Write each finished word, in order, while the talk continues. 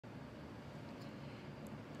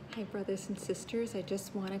Hi, brothers and sisters. I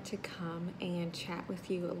just wanted to come and chat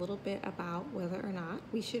with you a little bit about whether or not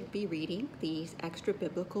we should be reading these extra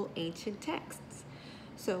biblical ancient texts.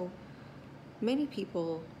 So many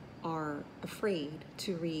people are afraid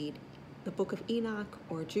to read the book of Enoch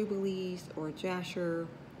or Jubilees or Jasher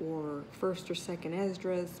or 1st or 2nd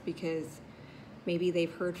Esdras because maybe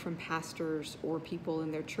they've heard from pastors or people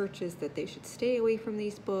in their churches that they should stay away from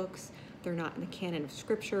these books. They're not in the canon of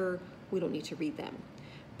Scripture. We don't need to read them.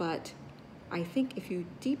 But I think if you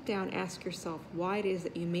deep down ask yourself why it is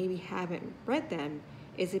that you maybe haven't read them,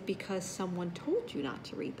 is it because someone told you not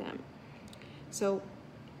to read them? So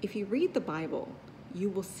if you read the Bible, you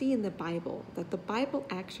will see in the Bible that the Bible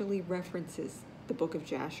actually references the book of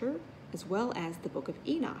Jasher as well as the book of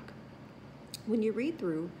Enoch. When you read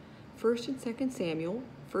through 1st and 2nd Samuel,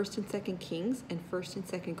 1st and 2nd Kings, and 1st and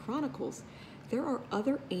 2nd Chronicles, there are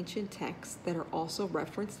other ancient texts that are also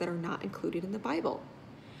referenced that are not included in the Bible.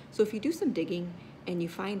 So if you do some digging and you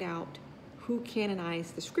find out who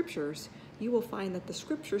canonized the scriptures, you will find that the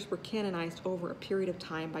scriptures were canonized over a period of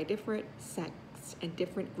time by different sects and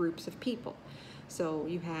different groups of people. So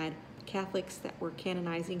you had Catholics that were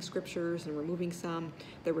canonizing scriptures and removing some.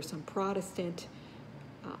 There were some Protestant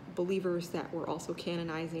believers that were also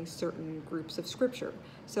canonizing certain groups of scripture.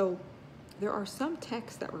 So there are some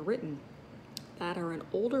texts that were written that are in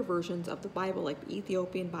older versions of the Bible, like the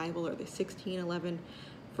Ethiopian Bible or the 1611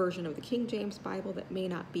 version of the King James Bible, that may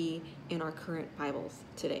not be in our current Bibles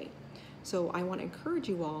today. So I want to encourage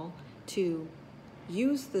you all to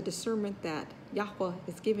use the discernment that Yahweh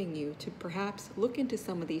is giving you to perhaps look into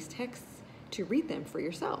some of these texts to read them for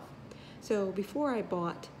yourself. So before I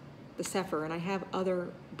bought the Sefer, and I have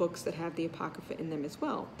other books that have the Apocrypha in them as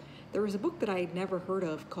well, there was a book that I had never heard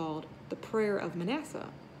of called The Prayer of Manasseh.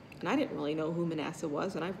 And I didn't really know who Manasseh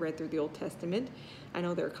was, and I've read through the Old Testament. I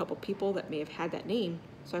know there are a couple people that may have had that name.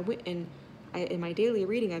 So I went and in my daily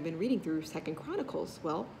reading, I've been reading through 2nd Chronicles.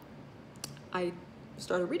 Well, I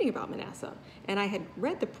started reading about Manasseh, and I had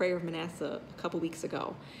read the Prayer of Manasseh a couple weeks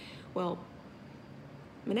ago. Well,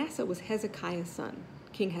 Manasseh was Hezekiah's son,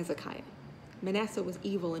 King Hezekiah. Manasseh was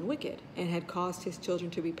evil and wicked and had caused his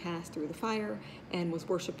children to be passed through the fire and was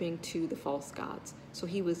worshiping to the false gods. So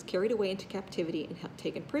he was carried away into captivity and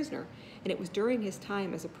taken prisoner. And it was during his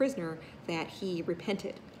time as a prisoner that he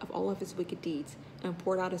repented of all of his wicked deeds and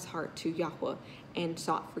poured out his heart to Yahweh and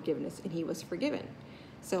sought forgiveness, and he was forgiven.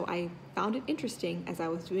 So I found it interesting as I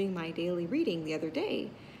was doing my daily reading the other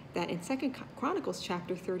day that in 2nd Chronicles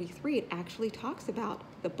chapter 33, it actually talks about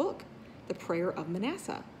the book, the Prayer of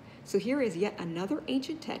Manasseh. So here is yet another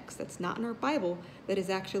ancient text that's not in our Bible that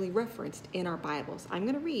is actually referenced in our Bibles. I'm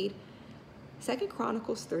going to read 2nd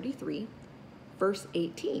Chronicles 33, verse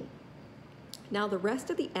 18. Now the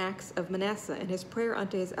rest of the acts of Manasseh and his prayer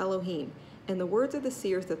unto his Elohim, and the words of the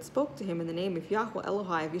seers that spoke to him in the name of Yahweh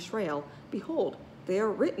Elohai of Israel, behold, they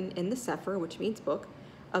are written in the Sefer, which means book,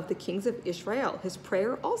 of the kings of Israel, his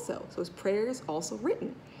prayer also. So his prayer is also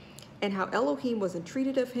written. And how Elohim was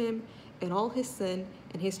entreated of him, and all his sin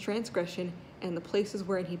and his transgression, and the places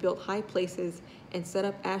wherein he built high places and set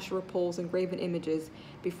up Asherah poles and graven images,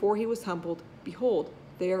 before he was humbled, behold,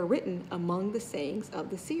 they are written among the sayings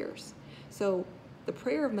of the seers. So the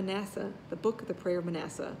Prayer of Manasseh, the book of the Prayer of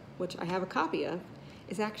Manasseh, which I have a copy of,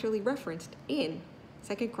 is actually referenced in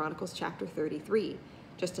 2nd Chronicles chapter 33.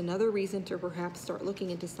 Just another reason to perhaps start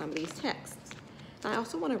looking into some of these texts. I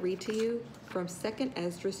also want to read to you from 2nd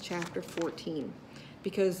Esdras chapter 14.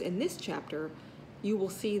 Because in this chapter, you will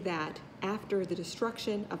see that after the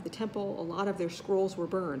destruction of the temple, a lot of their scrolls were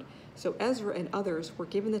burned. So Ezra and others were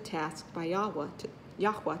given the task by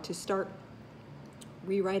Yahweh to start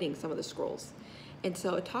rewriting some of the scrolls. And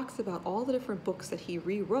so it talks about all the different books that he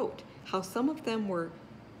rewrote, how some of them were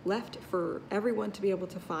left for everyone to be able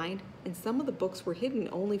to find, and some of the books were hidden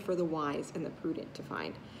only for the wise and the prudent to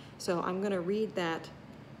find. So I'm going to read that.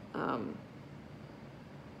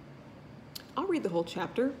 I'll read the whole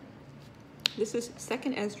chapter. This is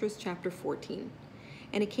 2nd Esdras chapter 14.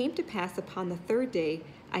 And it came to pass upon the 3rd day,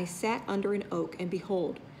 I sat under an oak, and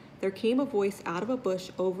behold, there came a voice out of a bush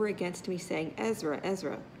over against me, saying, Ezra,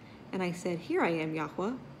 Ezra. And I said, Here I am,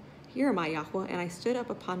 Yahweh. Here am I, Yahweh. And I stood up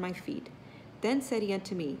upon my feet. Then said he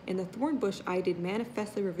unto me, In the thorn bush I did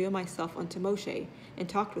manifestly reveal myself unto Moshe, and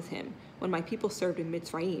talked with him, when my people served in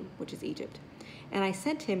Mitzrayim, which is Egypt. And I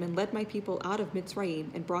sent him and led my people out of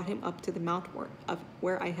Mitzrayim, and brought him up to the mount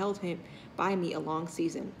where I held him by me a long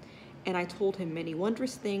season. And I told him many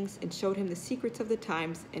wondrous things, and showed him the secrets of the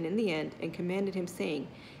times, and in the end, and commanded him, saying,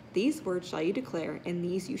 These words shall you declare, and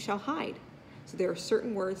these you shall hide. So there are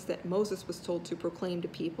certain words that Moses was told to proclaim to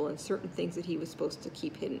people, and certain things that he was supposed to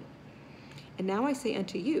keep hidden. And now I say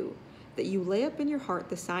unto you, that you lay up in your heart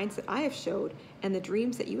the signs that I have showed, and the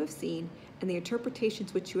dreams that you have seen, and the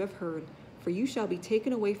interpretations which you have heard. For you shall be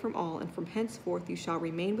taken away from all, and from henceforth you shall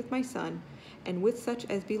remain with my Son, and with such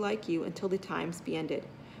as be like you, until the times be ended.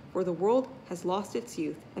 For the world has lost its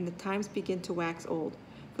youth, and the times begin to wax old.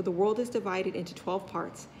 For the world is divided into 12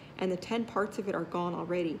 parts, and the 10 parts of it are gone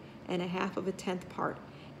already, and a half of a 10th part.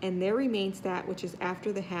 And there remains that which is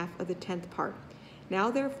after the half of the 10th part. Now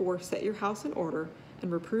therefore set your house in order,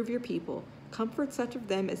 and reprove your people. Comfort such of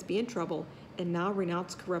them as be in trouble, and now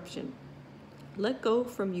renounce corruption. Let go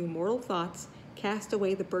from you mortal thoughts, cast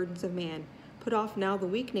away the burdens of man. Put off now the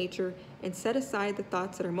weak nature, and set aside the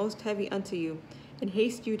thoughts that are most heavy unto you, and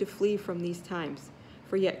haste you to flee from these times.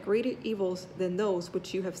 For yet greater evils than those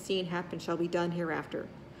which you have seen happen shall be done hereafter.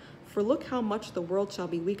 For look how much the world shall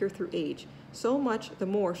be weaker through age, so much the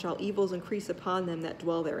more shall evils increase upon them that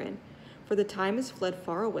dwell therein. For the time is fled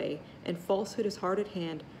far away, and falsehood is hard at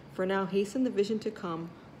hand. For now hasten the vision to come,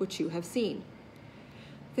 which you have seen.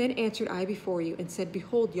 Then answered I before you, and said,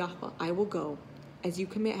 Behold, Yahweh, I will go, as you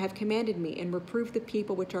have commanded me, and reprove the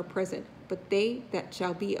people which are present. But they that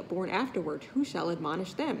shall be born afterward, who shall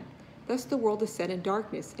admonish them? Thus the world is set in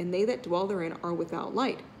darkness, and they that dwell therein are without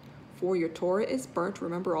light. For your Torah is burnt.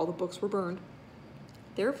 Remember, all the books were burned.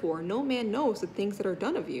 Therefore no man knows the things that are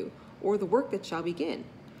done of you, or the work that shall begin.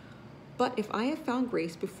 But if I have found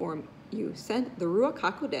grace before you, send the Ruach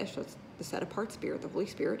HaKodesh, that's the set-apart Spirit, the Holy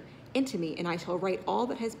Spirit, into me, and I shall write all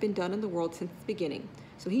that has been done in the world since the beginning.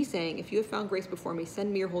 So he's saying, if you have found grace before me,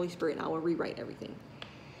 send me your Holy Spirit, and I will rewrite everything.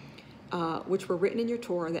 Which were written in your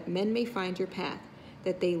Torah, that men may find your path,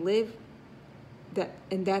 that they live,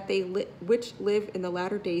 which live in the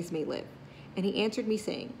latter days may live. And he answered me,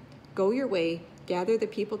 saying, Go your way, gather the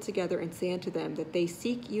people together, and say unto them, that they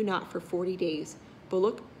seek you not for 40 days, but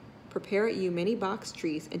look, prepare at you many box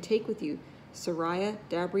trees, and take with you Sariah,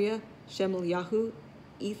 Dabria, Shemaliahu,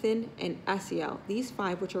 Ethan, and Asiel, these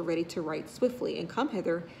 5 which are ready to write swiftly, and come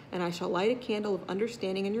hither, and I shall light a candle of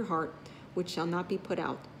understanding in your heart, which shall not be put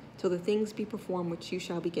out, till the things be performed which you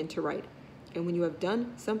shall begin to write. And when you have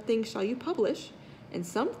done, some things shall you publish, and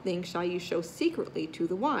some things shall you show secretly to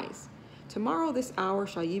the wise. Tomorrow this hour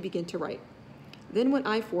shall you begin to write. Then went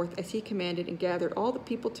I forth as he commanded, and gathered all the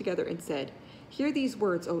people together, and said, Hear these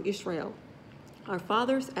words, O Israel. Our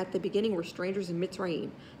fathers at the beginning were strangers in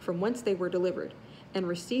Mitzrayim, from whence they were delivered, and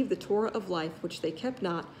received the Torah of life, which they kept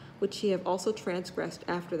not, which ye have also transgressed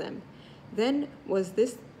after them. Then was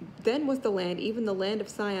the land, even the land of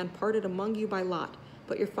Sion, parted among you by lot.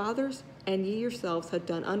 But your fathers and ye yourselves had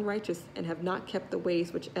done unrighteous, and have not kept the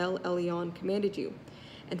ways which El Elyon commanded you.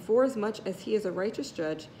 And forasmuch as he is a righteous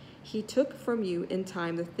judge, he took from you in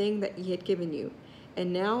time the thing that he had given you.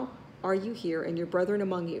 And now are you here, and your brethren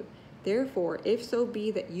among you. Therefore, if so be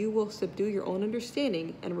that you will subdue your own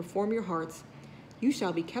understanding, and reform your hearts, you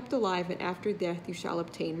shall be kept alive, and after death you shall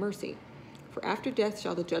obtain mercy. For after death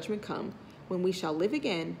shall the judgment come, when we shall live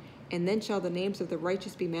again, and then shall the names of the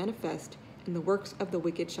righteous be manifest, and the works of the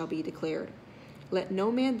wicked shall be declared. Let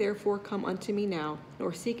no man therefore come unto me now,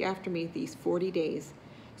 nor seek after me these 40 days.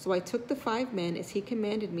 So I took the 5 men as he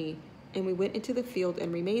commanded me, and we went into the field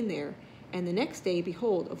and remained there. And the next day,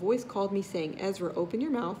 behold, a voice called me, saying, Ezra, open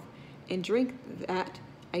your mouth, and drink that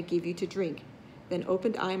I give you to drink. Then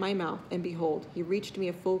opened I my mouth, and behold, he reached me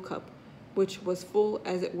a full cup, which was full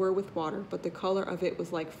as it were with water, but the color of it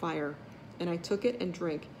was like fire. And I took it and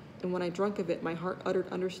drank. And when I drunk of it, my heart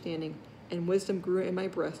uttered understanding, and wisdom grew in my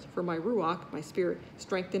breast, for my ruach, my spirit,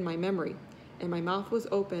 strengthened my memory. And my mouth was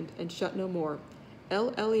opened, and shut no more.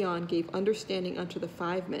 El Elyon gave understanding unto the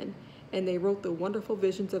 5 men, and they wrote the wonderful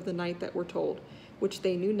visions of the night that were told, which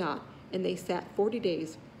they knew not, and they sat 40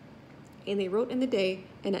 days. And they wrote in the day,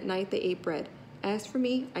 and at night they ate bread. As for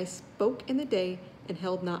me, I spoke in the day, and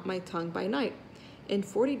held not my tongue by night. In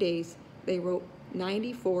 40 days they wrote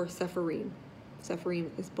 94 Sepharim. Sepharim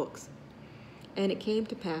is books. And it came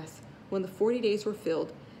to pass, when the 40 days were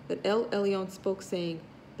filled, that El Elyon spoke, saying,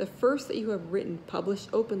 The first that you have written, publish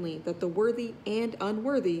openly, that the worthy and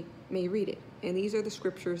unworthy may read it. And these are the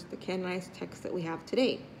scriptures, the canonized texts that we have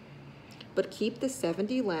today. But keep the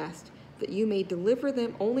 70 last, that you may deliver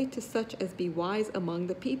them only to such as be wise among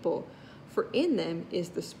the people. For in them is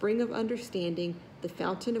the spring of understanding, the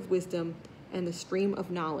fountain of wisdom, and the stream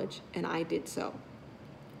of knowledge. And I did so.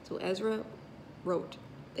 So Ezra wrote.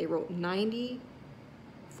 They wrote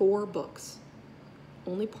 94 books.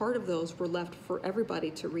 Only part of those were left for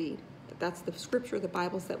everybody to read. That's the scripture, the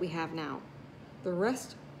Bibles that we have now. The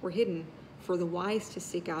rest were hidden for the wise to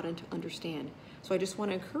seek out and to understand. So I just want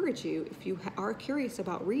to encourage you, if you are curious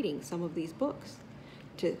about reading some of these books,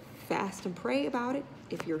 to fast and pray about it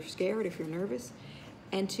if you're scared, if you're nervous,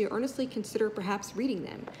 and to earnestly consider perhaps reading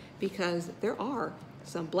them, because there are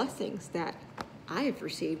some blessings that I have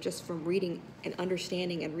received just from reading and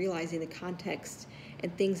understanding and realizing the context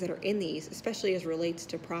and things that are in these, especially as relates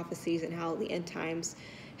to prophecies and how the end times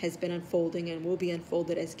has been unfolding and will be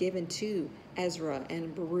unfolded as given to Ezra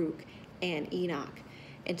and Baruch and Enoch.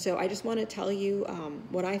 And so I just want to tell you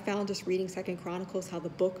what I found just reading 2 Chronicles, how the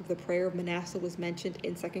book of the prayer of Manasseh was mentioned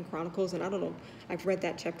in 2 Chronicles. And I don't know, I've read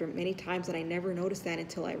that chapter many times and I never noticed that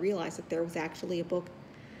until I realized that there was actually a book,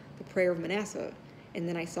 the prayer of Manasseh. And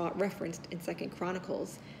then I saw it referenced in 2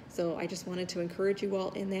 Chronicles. So I just wanted to encourage you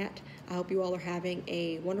all in that. I hope you all are having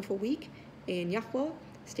a wonderful week in Yahweh.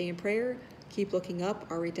 Stay in prayer. Keep looking up.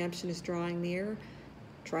 Our redemption is drawing near.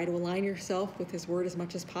 Try to align yourself with His word as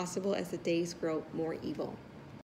much as possible as the days grow more evil.